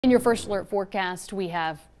In your first alert forecast, we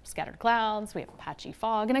have scattered clouds, we have patchy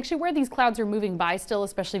fog, and actually where these clouds are moving by still,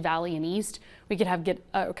 especially valley and east, we could get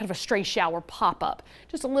kind of a stray shower pop up.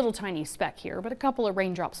 Just a little tiny speck here, but a couple of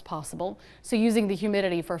raindrops possible. So using the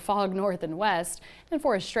humidity for fog north and west, and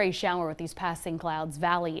for a stray shower with these passing clouds,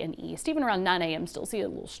 valley and east. Even around 9 a.m. still see a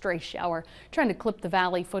little stray shower, trying to clip the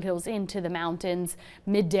valley, foothills into the mountains.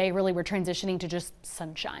 Midday, really we're transitioning to just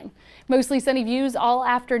sunshine. Mostly sunny views all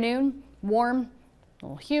afternoon, warm, a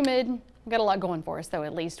little humid. We've got a lot going for us, though,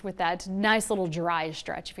 at least with that nice little dry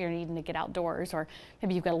stretch if you're needing to get outdoors, or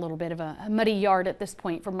maybe you've got a little bit of a muddy yard at this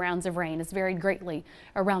point from rounds of rain. It's varied greatly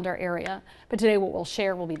around our area. But today what we'll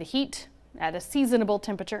share will be the heat at a seasonable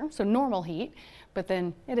temperature, so normal heat, but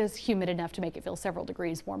then it is humid enough to make it feel several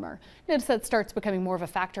degrees warmer. Notice that starts becoming more of a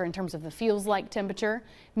factor in terms of the feels like temperature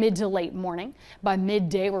mid to late morning. By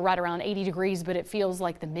midday, we're right around 80 degrees, but it feels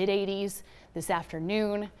like the mid 80s this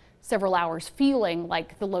afternoon. Several hours feeling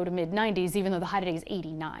like the low to mid 90s, even though the high today is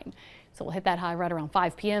 89. So we'll hit that high right around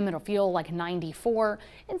 5 p.m. It'll feel like 94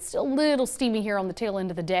 and still a little steamy here on the tail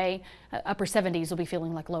end of the day. Upper 70s will be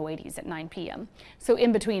feeling like low 80s at 9 p.m. So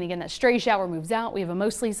in between, again, that stray shower moves out. We have a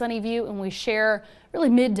mostly sunny view and we share really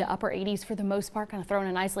mid to upper 80s for the most part, kind of throwing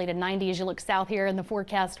an isolated 90 as you look south here in the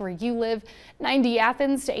forecast where you live. 90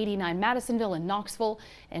 Athens to 89 Madisonville and Knoxville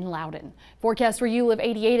and Loudon. Forecast where you live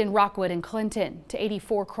 88 in Rockwood and Clinton to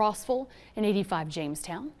 84 Crossville and 85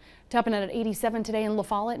 Jamestown. Topping out at 87 today in La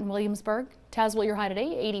Follette and Williamsburg. Tazewell your high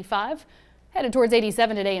today, 85. Headed towards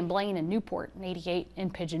 87 today in Blaine and Newport, and 88 in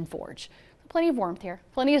Pigeon Forge. Plenty of warmth here,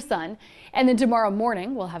 plenty of sun. And then tomorrow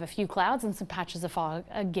morning, we'll have a few clouds and some patches of fog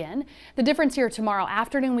again. The difference here tomorrow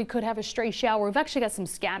afternoon, we could have a stray shower. We've actually got some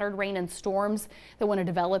scattered rain and storms that want to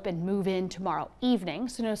develop and move in tomorrow evening.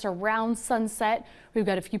 So notice around sunset, we've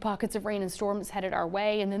got a few pockets of rain and storms headed our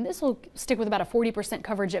way. And then this will stick with about a 40%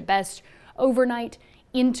 coverage at best overnight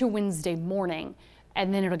into Wednesday morning,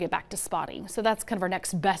 and then it'll get back to spotty. So that's kind of our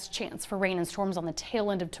next best chance for rain and storms on the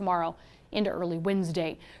tail end of tomorrow into early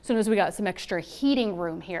Wednesday. So notice we got some extra heating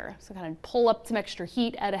room here. So kind of pull up some extra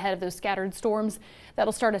heat out ahead of those scattered storms.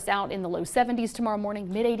 That'll start us out in the low 70s tomorrow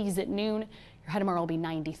morning, mid 80s at noon. Your high tomorrow will be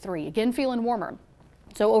 93. Again, feeling warmer.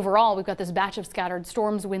 So overall, we've got this batch of scattered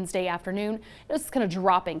storms Wednesday afternoon. It's kind of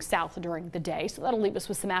dropping south during the day. So that'll leave us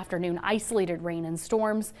with some afternoon isolated rain and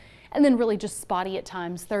storms. And then really just spotty at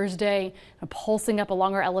times Thursday, pulsing up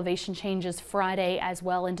along our elevation changes Friday as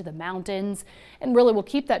well into the mountains. And really we'll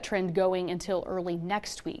keep that trend going until early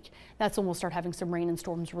next week. That's when we'll start having some rain and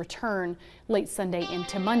storms return late Sunday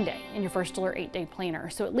into Monday in your first alert 8-day planner.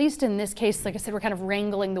 So at least in this case, like I said, we're kind of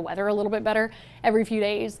wrangling the weather a little bit better every few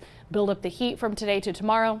days. Build up the heat from today to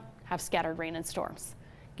tomorrow, have scattered rain and storms.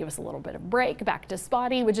 Give us a little bit of break, back to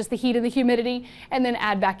spotty with just the heat and the humidity, and then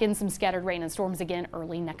add back in some scattered rain and storms again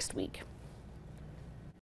early next week.